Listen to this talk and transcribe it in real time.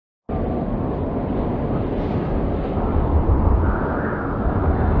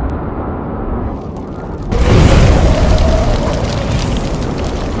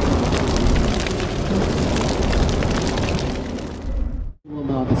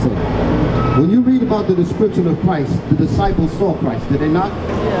When you read about the description of Christ, the disciples saw Christ, did they not?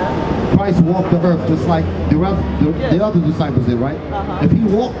 Yeah. Christ walked the earth just like the other disciples did, right? If he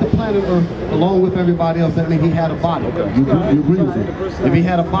walked the planet Earth along with everybody else, that means he had a body. You agree with me? If he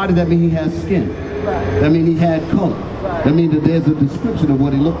had a body, that means he has skin. That means he had color. That means that there's a description of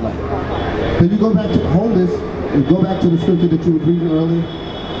what he looked like. Can you go back to hold this and go back to the scripture that you were reading earlier?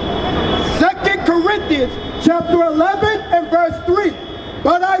 2 Corinthians chapter 11 and verse 3.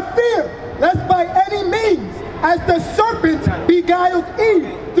 But I fear lest by any means, as the serpent beguiled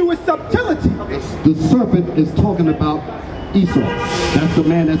Eve through his subtlety. The serpent is talking about Esau. That's the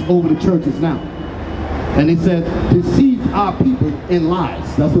man that's over the churches now. And he said, deceive our people in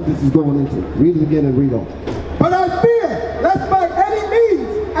lies. That's what this is going into. Read it again and read on. But I fear lest by any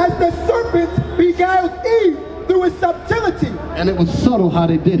means, as the serpent beguiled Eve through his subtlety. And it was subtle how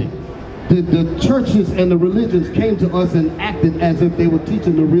they did it. The churches and the religions came to us and acted as if they were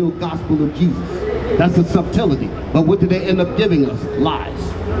teaching the real gospel of Jesus. That's the subtlety. But what did they end up giving us? Lies.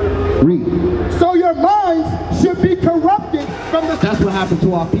 Read. So your minds should be corrupted from the... That's what happened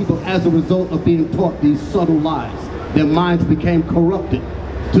to our people as a result of being taught these subtle lies. Their minds became corrupted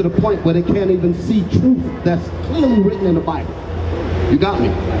to the point where they can't even see truth that's clearly written in the Bible. You got me?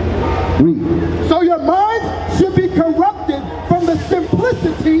 Read. So your minds should be corrupted from the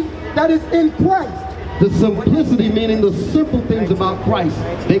simplicity that is in Christ. The simplicity, meaning the simple things about Christ,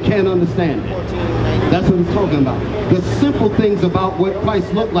 they can't understand it. That's what he's talking about. The simple things about what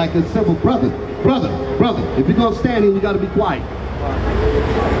Christ looked like is simple. Brother, if you're going to stand here, you got to be quiet.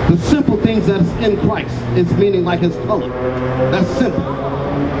 The simple things that is in Christ is meaning like his color. That's simple.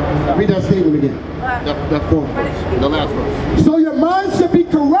 Read that statement again. That fourth verse, the last verse. So your mind should be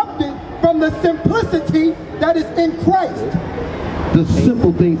corrupted from the simplicity that is in Christ. The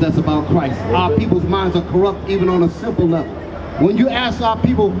simple things that's about Christ. Our people's minds are corrupt even on a simple level. When you ask our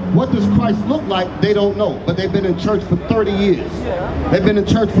people, what does Christ look like? They don't know, but they've been in church for 30 years. They've been in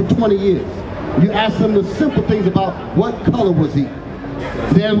church for 20 years. You ask them the simple things about what color was he?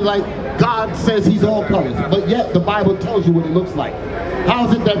 They're like, God says he's all colors, but yet the Bible tells you what he looks like. How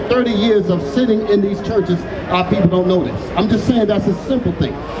is it that 30 years of sitting in these churches, our people don't know this? I'm just saying that's a simple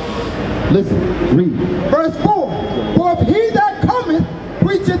thing. Listen, read. Verse 4, for if he that cometh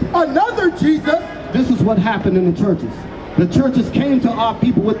preacheth another Jesus. This is what happened in the churches. The churches came to our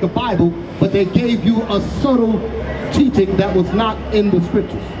people with the Bible, but they gave you a subtle teaching that was not in the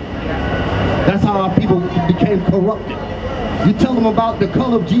scriptures. That's how our people became corrupted. You tell them about the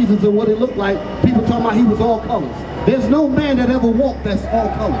color of Jesus and what it looked like, people talking about he was all colors. There's no man that ever walked that's all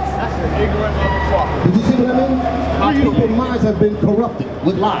colors. That's an ignorant motherfucker. Did you see what I mean? Our people's minds have been corrupted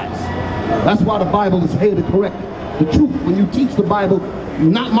with lies. That's why the Bible is here to correct it. The truth, when you teach the Bible,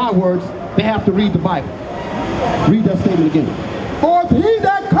 not my words, they have to read the Bible. Read that statement again. For if he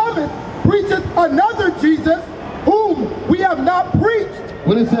that cometh preacheth another Jesus, whom we have not preached.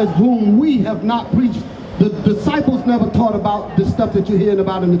 When it says whom we have not preached, the disciples never taught about the stuff that you're hearing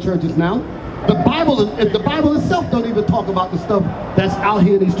about in the churches now. The Bible itself don't even talk about the stuff that's out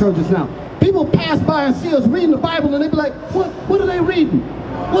here in these churches now. People pass by and see us reading the Bible and they be like, what are they reading?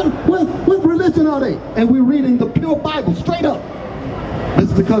 What religion are they? And we're reading the pure Bible straight up.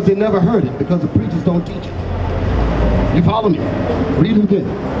 It's because they never heard it, because the preachers don't teach it. You follow me? Read it again.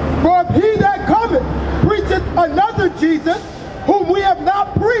 For if he that cometh preacheth another Jesus, whom we have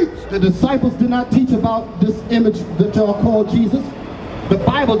not preached. The disciples did not teach about this image that y'all call Jesus. The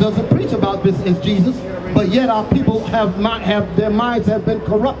Bible doesn't preach about this as Jesus, but yet our people their minds have been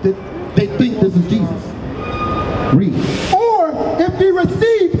corrupted. They think this is Jesus. Read. Or if he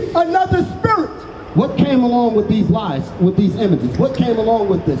receive another spirit. What came along with these lies, with these images? What came along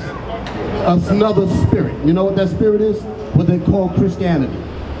with this? Another spirit. You know what that spirit is? What they call Christianity.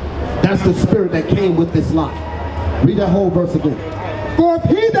 That's the spirit that came with this lie. Read that whole verse again. For if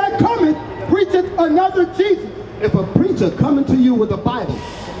he that cometh preacheth another Jesus. If a preacher coming to you with a Bible,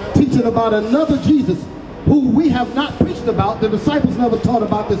 teaching about another Jesus, who we have not preached about, the disciples never taught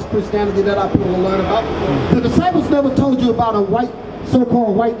about this Christianity that our people will learn about. The disciples never told you about a white,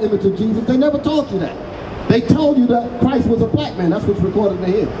 so-called white image of Jesus. They never taught you that. They told you that Christ was a black man. That's what's recorded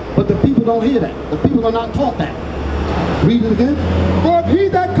in here. But the people don't hear that. The people are not taught that. Read it again. For if he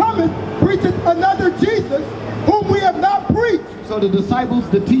that cometh preacheth another Jesus, whom we have not preached. So the disciples,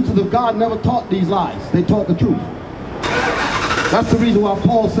 the teachers of God, never taught these lies. They taught the truth. That's the reason why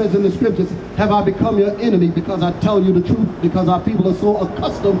Paul says in the scriptures, have I become your enemy because I tell you the truth? Because our people are so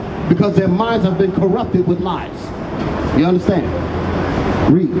accustomed, because their minds have been corrupted with lies. You understand?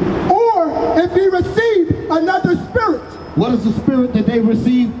 Read. Or if he receive another spirit. What is the spirit that they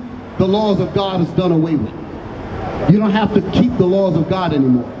receive? The laws of God is done away with. You don't have to keep the laws of God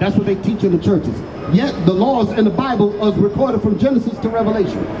anymore. That's what they teach in the churches. Yet the laws in the Bible are recorded from Genesis to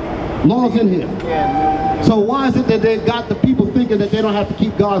Revelation. Laws in here. So why is it that they got the people thinking that they don't have to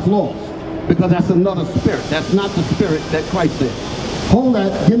keep God's laws? Because that's another spirit. That's not the spirit that Christ said. Hold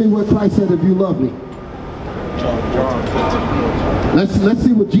that. Give me what Christ said, if you love me. John 15. Let's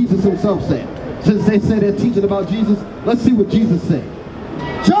see what Jesus himself said. Since they say they're teaching about Jesus, let's see what Jesus said.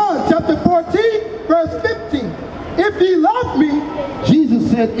 John chapter 14, verse 15. If ye love me, Jesus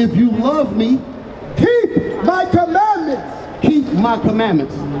said, if you love me, keep my commandments. keep my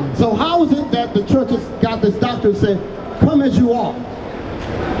commandments. So how is it that the church has got this doctrine saying, come as you are,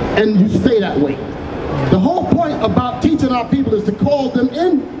 and you stay that way? The whole point about teaching our people is to call them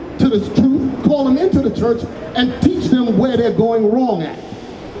into the truth, call them into the church, and teach them where they're going wrong at,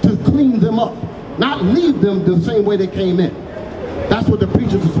 to clean them up, not leave them the same way they came in. That's what the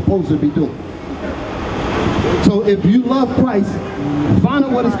preachers are supposed to be doing. So if you love Christ, find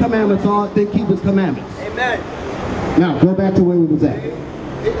out what his commandments are, then keep his commandments. Amen. Now, go back to where we was at.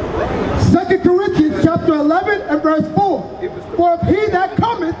 2 Corinthians chapter 11 and verse 4. For if he that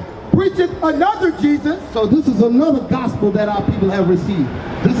cometh preacheth another Jesus. So this is another gospel that our people have received.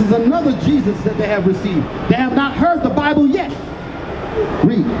 This is another Jesus that they have received. They have not heard the Bible yet.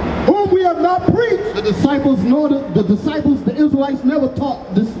 Read. Whom we have not preached. The disciples, nor the disciples, the Israelites never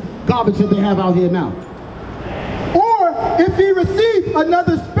taught this garbage that they have out here now. Or if he receive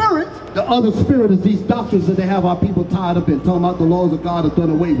another spirit. The other spirit is these doctrines that they have our people tied up in, talking about the laws of God are done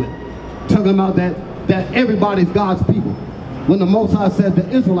away with. Talking about that everybody's God's people. When the Most High said the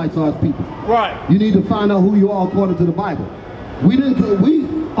Israelites are his people. Right. You need to find out who you are according to the Bible. The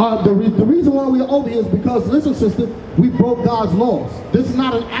reason why we're over here is because, listen sister, we broke God's laws. This is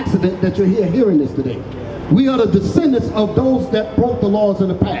not an accident that you're here hearing this today. We are the descendants of those that broke the laws in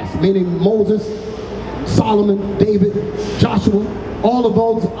the past, meaning Moses, Solomon, David, Joshua. All of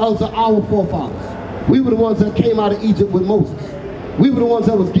those are our forefathers. We were the ones that came out of Egypt with Moses. We were the ones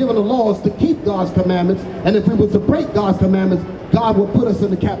that was given the laws to keep God's commandments, and if we were to break God's commandments, God would put us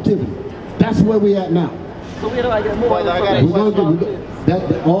into captivity. That's where we're at now. So where do I get more information? We're going to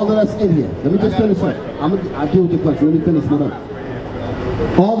get all of that's in here. Let me just finish up. I'll deal with your question. Let me finish it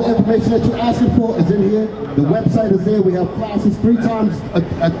up. All the information that you're asking for is in here. The website is there. We have classes three times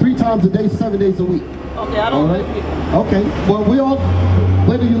a day, 7 days a week. Okay, I don't live here. Okay. Well,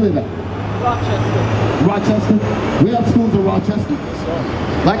 where do you live at? Rochester. Rochester. We have schools in Rochester.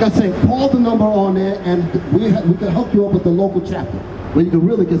 Like I say, call the number on there, and we can help you up with the local chapter where you can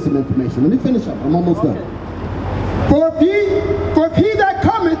really get some information. Let me finish up. I'm almost done. For if he that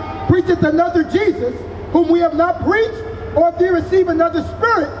cometh preacheth another Jesus, whom we have not preached, or if ye receive another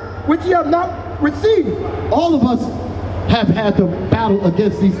spirit, which ye have not received. All of us have had to battle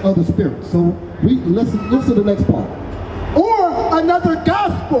against these other spirits. So listen to the next part. Or another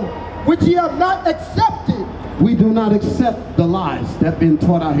gospel, which ye have not accepted. We do not accept the lies that have been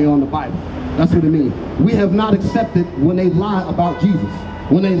taught out here on the Bible. That's what it means. We have not accepted when they lie about Jesus.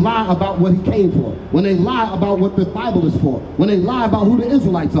 When they lie about what he came for. When they lie about what the Bible is for. When they lie about who the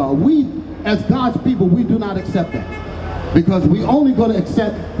Israelites are. We, as God's people, we do not accept that. Because we only going to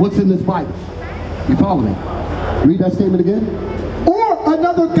accept what's in this Bible. You follow me? Read that statement again. Or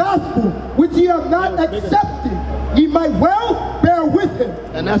another gospel, which ye have not accepted. Ye might well bear with him.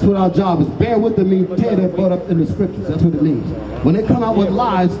 And that's what our job is. Bear with them means tear their butt up in the scriptures. That's what it means. When they come out with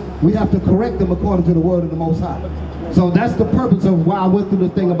lies, we have to correct them according to the word of the Most High. So that's the purpose of why I went through the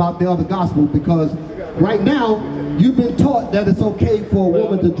thing about the other gospel, because right now, you've been taught that it's okay for a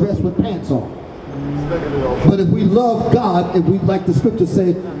woman to dress with pants on. But if we love God, if we, like the scriptures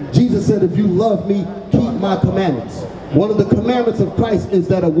say, Jesus said, if you love me, keep my commandments. One of the commandments of Christ is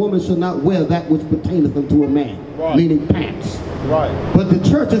that a woman should not wear that which pertaineth unto a man, meaning pants. Right. But the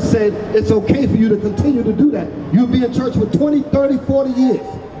church has said it's okay for you to continue to do that. You'll be in church for 20, 30, 40 years,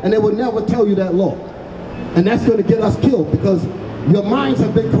 and they will never tell you that law. And that's going to get us killed, because your minds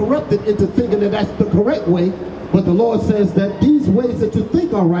have been corrupted into thinking that that's the correct way. But the Lord says that these ways that you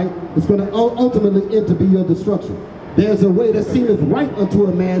think are right is going to ultimately end to be your destruction. There's a way that seemeth right unto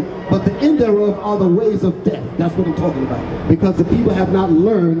a man, but the end thereof are the ways of death. That's what I'm talking about. Because the people have not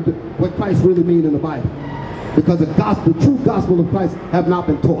learned what Christ really means in the Bible. Because the true gospel of Christ have not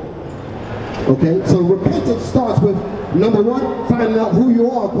been taught. Okay, so repentance starts with, number one, finding out who you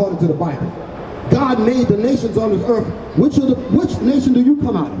are according to the Bible. God made the nations on this earth. Which nation do you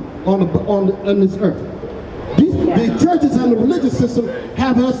come out of on this earth? The churches and the religious system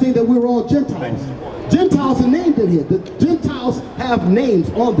have us saying that we're all Gentiles. Gentiles are named in here. The Gentiles have names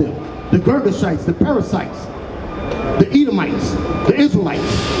on them. The Girgashites, the Parasites, the Edomites, the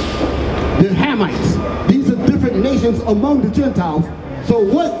Israelites, the Hamites. These are different different nations among the Gentiles. So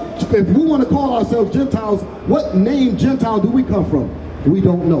what, if we want to call ourselves Gentiles, what name Gentile do we come from? We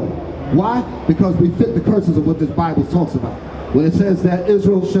don't know. Why? Because we fit the curses of what this Bible talks about. When it says that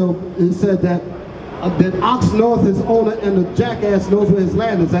Israel shall, it said that ox knoweth his owner and the jackass knows where his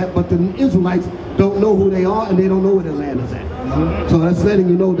land is at, but the Israelites don't know who they are and they don't know where their land is at. So that's letting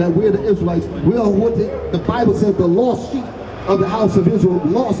you know that we're the Israelites. We are what the Bible said, the lost sheep of the house of Israel,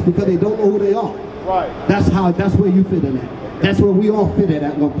 lost because they don't know who they are. Right. That's where you fit in at. That's where we all fit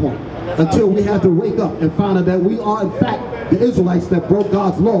at one point. Until we had to wake up and find out that we are in fact the Israelites that broke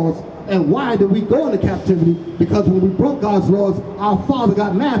God's laws. And why did we go into captivity? Because when we broke God's laws, our Father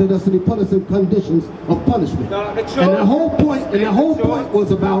got mad at us and he put us in conditions of punishment. And the whole point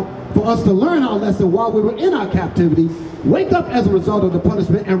was about for us to learn our lesson while we were in our captivity, wake up as a result of the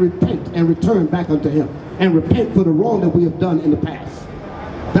punishment and repent and return back unto him. And repent for the wrong that we have done in the past.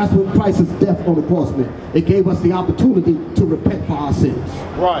 That's what Christ's death on the cross meant. It gave us the opportunity to repent for our sins.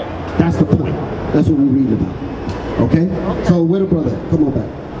 Right. That's the point. That's what we read about. Okay? So where the brother? Come on back.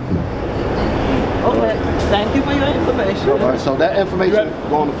 Okay, thank you for your information. All right, so that information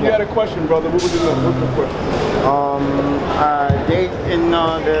go on the floor. You had a question, brother. What was your question? They in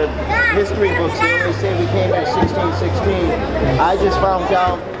the history books, they only say we came in 1616. I just found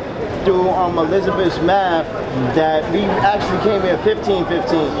out through Elizabeth's math that we actually came here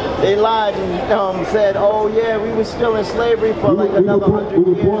 1515. They lied and said, oh yeah, we were still in slavery for like another 100 years.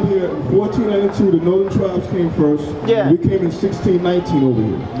 We were born here in 1492. The northern tribes came first. Yeah. We came in 1619 over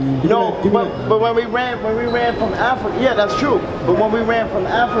here. But when we ran from Africa, yeah, that's true. But when we ran from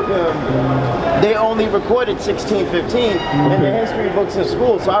Africa, they only recorded 1615 in the history books in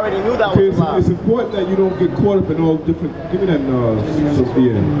school. So I already knew that was a lie. It's important that you don't get caught up in all different. Give me that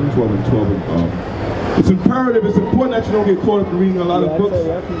Sophia 12 and 12. It's imperative, it's important that you don't get caught up in reading a lot of books.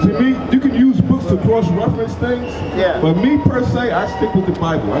 To me, you can use books to cross-reference things. Yeah. But me per se, I stick with the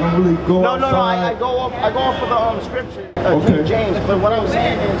Bible. I don't really go outside. No, I go off of the scripture, King James. But what I'm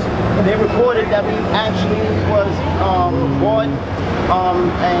saying is, they recorded that we actually was bought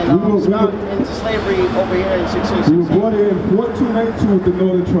and into slavery over here in 1616. We were brought in 1492 with the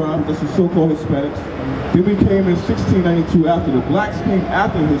northern tribe, that's the so-called Hispanics. Then we came in 1692 after. The blacks came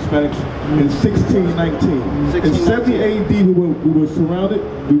after the Hispanics in 1619. In 70 AD, we were surrounded,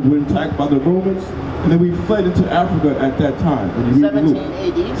 we were attacked by the Romans, and then we fled into Africa at that time. 17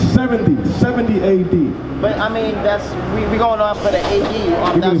 AD? 70 AD. But I mean, that's, we going off for the AD.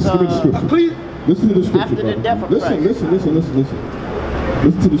 Give me the scripture. Listen to the scripture. After the death of Christ. Listen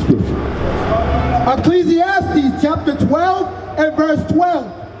to the scripture. Ecclesiastes chapter 12 and verse 12.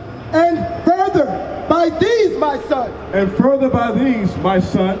 And further, by these, my son. And further by these, my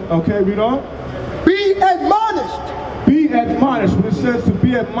son. Okay, read on. Be admonished. Be admonished. When it says to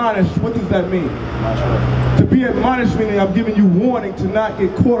be admonished, what does that mean? To be admonished meaning I'm giving you warning to not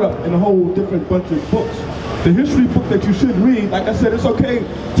get caught up in a whole different bunch of books. The history book that you should read, like I said, it's okay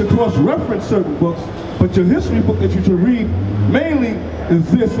to cross-reference certain books, but your history book that you should read mainly is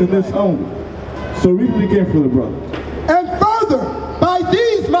this and this only. So read it again for the brother. And further, by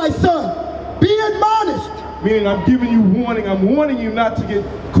these, my son, be admonished. Meaning I'm giving you warning. I'm warning you not to get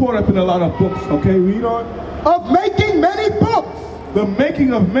caught up in a lot of books. Okay, read on. Of making many books. The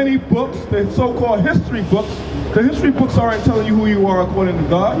making of many books, the so-called history books. The history books aren't telling you who you are according to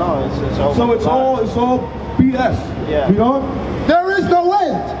God. No, it's all BS. Yeah. Read on. There is no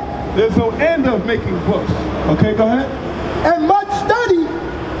end. There's no end of making books. Okay, go ahead. And much study.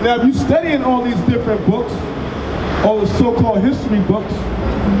 Now, if you're studying all these different books, all the so-called history books,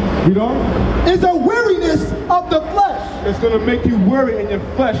 you know, is a weariness of the flesh. It's going to make you worry in your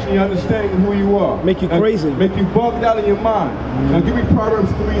flesh and your understanding of who you are. Make you crazy. Make you bogged out in your mind. Now give me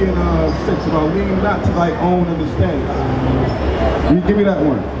Proverbs 3 and 6 about lean not to thy own understanding. Give me that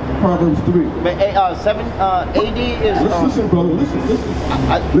one. Proverbs 3. But AD is... Listen, brother. Listen.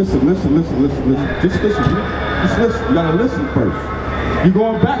 Listen. Just listen. You got to listen first. You're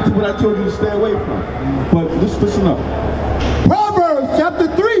going back to what I told you to stay away from. But just listen up. Proverbs chapter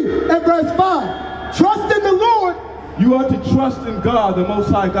 3 and verse 5. Trust in the Lord. You are to trust in God, the Most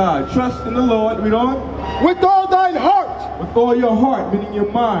High God. Trust in the Lord. Read on. With all thine heart. With all your heart, meaning your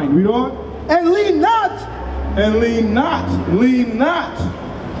mind. Read on. And lean not. And lean not. Lean not.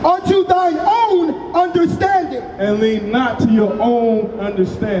 Unto thine own understanding. And lean not to your own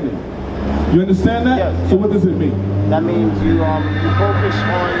understanding. You understand that? Yes. So what does it mean? That means you focus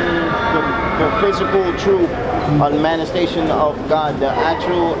on the physical truth a manifestation of God, the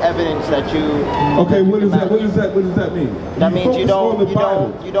actual evidence that you. Okay, what does that mean? That means you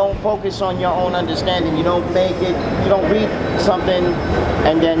Bible. don't focus on your own understanding. You don't make it. You don't read something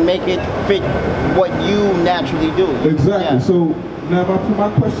and then make it fit what you naturally do. Exactly. Yeah. So now my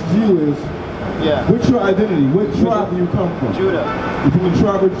question to you is, yeah. What's your identity? What tribe do you come from? Judah. You're from the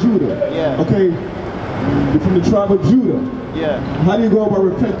tribe of Judah. Yeah. Okay. You're from the tribe of Judah. Yeah. How do you go about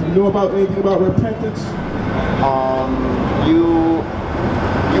repentance? You know about anything about repentance?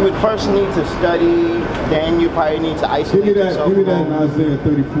 You would first need to study, then you probably need to isolate yourself. Give me that in Isaiah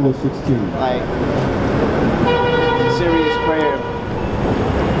 34:16. Like serious prayer.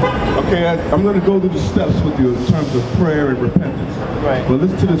 Okay, I'm going to go through the steps with you in terms of prayer and repentance. Right. But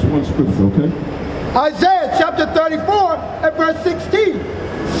listen to this one scripture, okay? Isaiah chapter 34 and verse 16.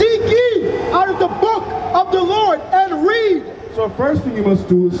 Seek ye out of the book of the Lord and read. So first thing you must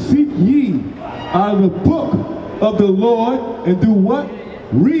do is seek ye out of the book of the Lord and do what?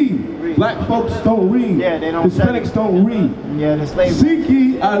 Read. Black folks don't read. Yeah, they don't. Hispanics don't read. Yeah, the slaves. Seek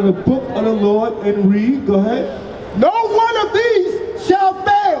ye out of the book of the Lord and read. Go ahead. No one of these shall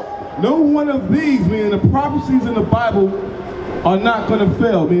fail. No one of these, meaning the prophecies in the Bible, are not going to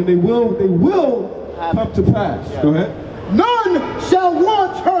fail. Meaning they will come to pass. Yeah. Go ahead. None shall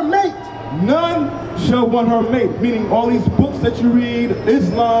want her mate. None shall want her mate. Meaning all these books that you read,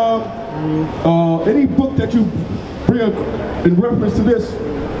 Islam, any book that you bring in reference to this,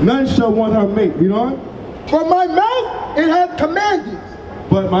 none shall want her mate. Read on. For my mouth it hath commanded.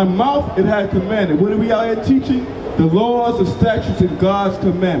 But my mouth it had commanded. What are we out here teaching? The laws, the statutes, and God's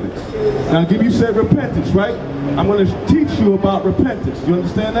commandments. Now, give you said repentance, right? I'm going to teach you about repentance. You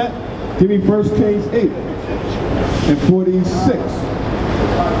understand that? Give me 1 Kings 8 and 46.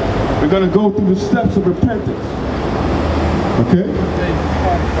 We're going to go through the steps of repentance. Okay?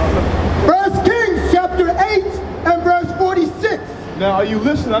 1 Kings chapter 8 and verse 46. Now, are you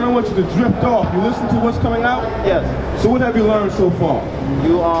listening? I don't want you to drift off. You listen to what's coming out? Yes. So what have you learned so far?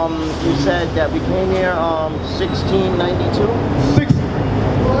 You said that we came here 1692?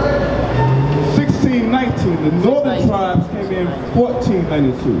 1619. The northern tribes came here in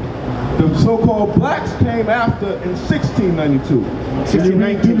 1492. The so-called blacks came after in 1692.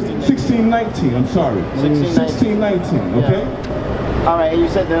 1619, I'm sorry. 1619, okay? Yeah. All right, and you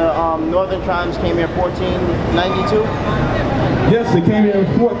said the northern tribes came here 1492? Yes, they came here in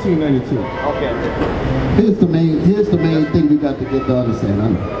 1492. Okay. Here's the main thing we got to get to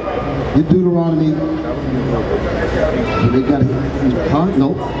understand. In Deuteronomy, they got it.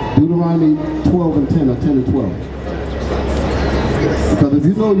 No, Deuteronomy 12 and 10 or 10 and 12. Because if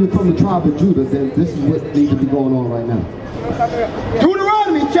you know you're from the tribe of Judah, then this is what needs to be going on right now.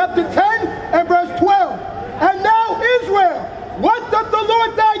 Deuteronomy chapter 10 and verse 12. And now Israel, what doth the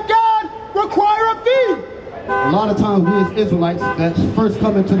Lord thy God require of thee? A lot of times we as Israelites that first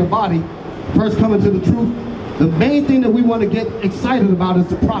come into the body, first come into the truth, the main thing that we want to get excited about is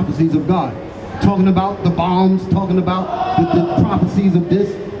the prophecies of God. Talking about the bombs, talking about the prophecies of this,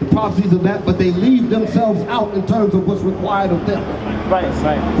 the prophecies of that, but they leave themselves out in terms of what's required of them. Right.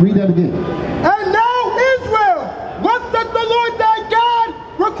 Read that again. And now Israel, what doth the Lord thy God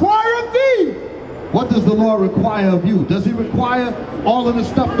require of thee? What does the Lord require of you? Does he require all of the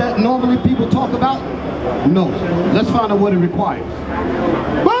stuff that normally people talk about? No. Let's find out what it requires.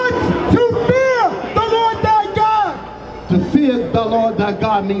 But to fear the Lord thy God. To fear the Lord thy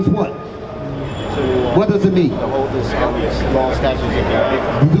God means what? What does it mean? To hold his law, statutes, and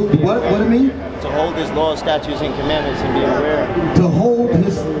commandments. What it mean? To hold his law, statutes, and commandments and be aware. To hold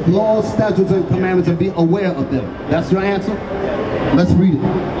his laws, statutes, and commandments and be aware of them. That's your answer? Let's read it.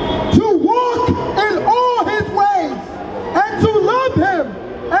 To walk in all his ways, and to love him,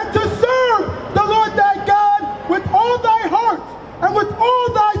 and to serve the Lord thy God with all thy heart, and with all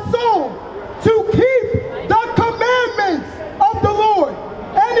thy soul, to keep the commandments of the Lord,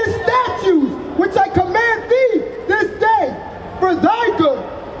 and his statutes, which I command thee this day, for thy good.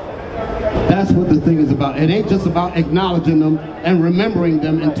 That's what the thing is about. It ain't just about acknowledging them and remembering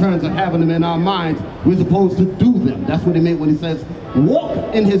them in terms of having them in our minds. We're supposed to do them. That's what he meant when he says,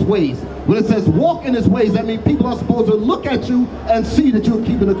 walk in his ways. When it says walk in his ways, that means people are supposed to look at you and see that you're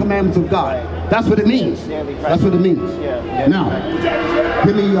keeping the commandments of God. That's what it means. That's what it means. Now,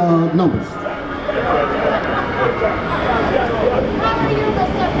 give me Numbers.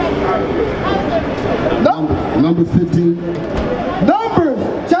 Numbers 15. Numbers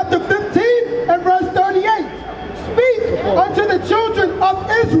chapter 15 and verse 38. Speak unto the children of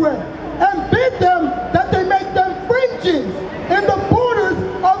Israel, and bid them that they make them fringes in the borders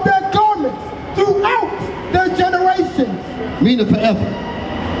of their garments throughout their generations. Meaning forever.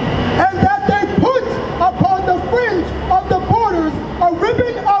 And that they put upon the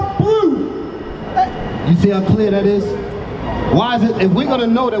You see how clear that is? Why is it, if we're going to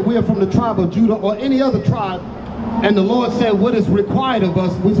know that we are from the tribe of Judah or any other tribe, and the Lord said what is required of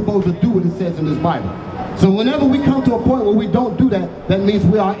us, we're supposed to do what it says in this Bible. So whenever we come to a point where we don't do that, that means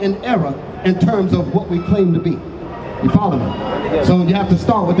we are in error in terms of what we claim to be. You follow me? So you have to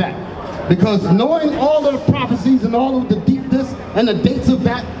start with that. Because knowing all of the prophecies and all of the deep this and the dates of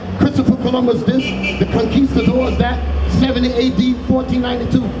that, Christopher Columbus this, the conquistadors that, 70 AD,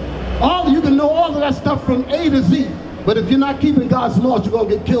 1492, you can know all of that stuff from A to Z. But if you're not keeping God's laws, you're going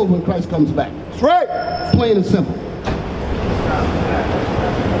to get killed when Christ comes back. That's right. Plain and simple.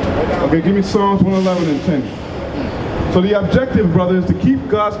 Okay, give me Psalms 111 and 10. So the objective, brother, is to keep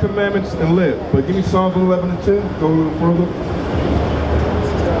God's commandments and live. But give me Psalms 111 and 10. Go a little further.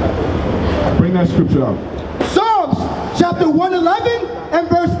 Bring that scripture out. Psalms chapter 111 and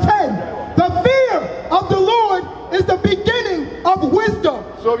verse 10. The fear of the Lord is the beginning of wisdom.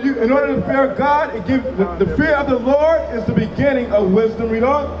 So in order to fear God, the fear of the Lord is the beginning of wisdom. Read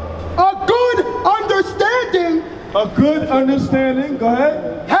on. A good understanding. A good understanding. Go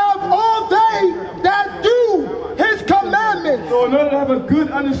ahead. Have all they that do his commandments. So in order to have a good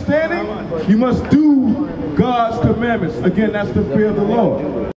understanding, you must do God's commandments. Again, that's the fear of the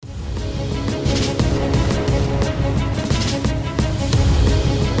Lord.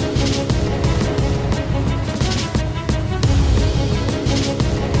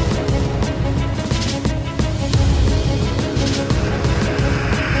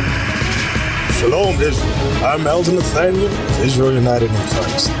 Shalom, Israel. I'm Elder Nathaniel of Israel United in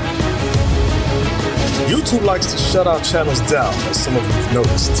Christ. YouTube likes to shut our channels down, as some of you have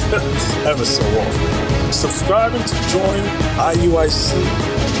noticed, ever so often. Subscribing to join IUIC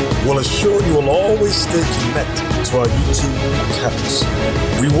will assure you will always stay connected to our YouTube accounts.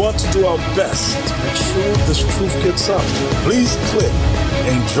 We want to do our best to make sure this truth gets out. Please click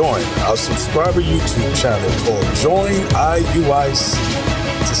and join our subscriber YouTube channel called Join IUIC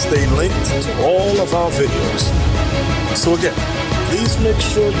to stay linked to all of our videos. So again, please make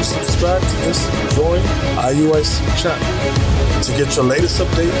sure you subscribe to this Join IUIC channel to get your latest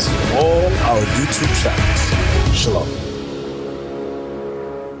updates from all our YouTube channels. Shalom.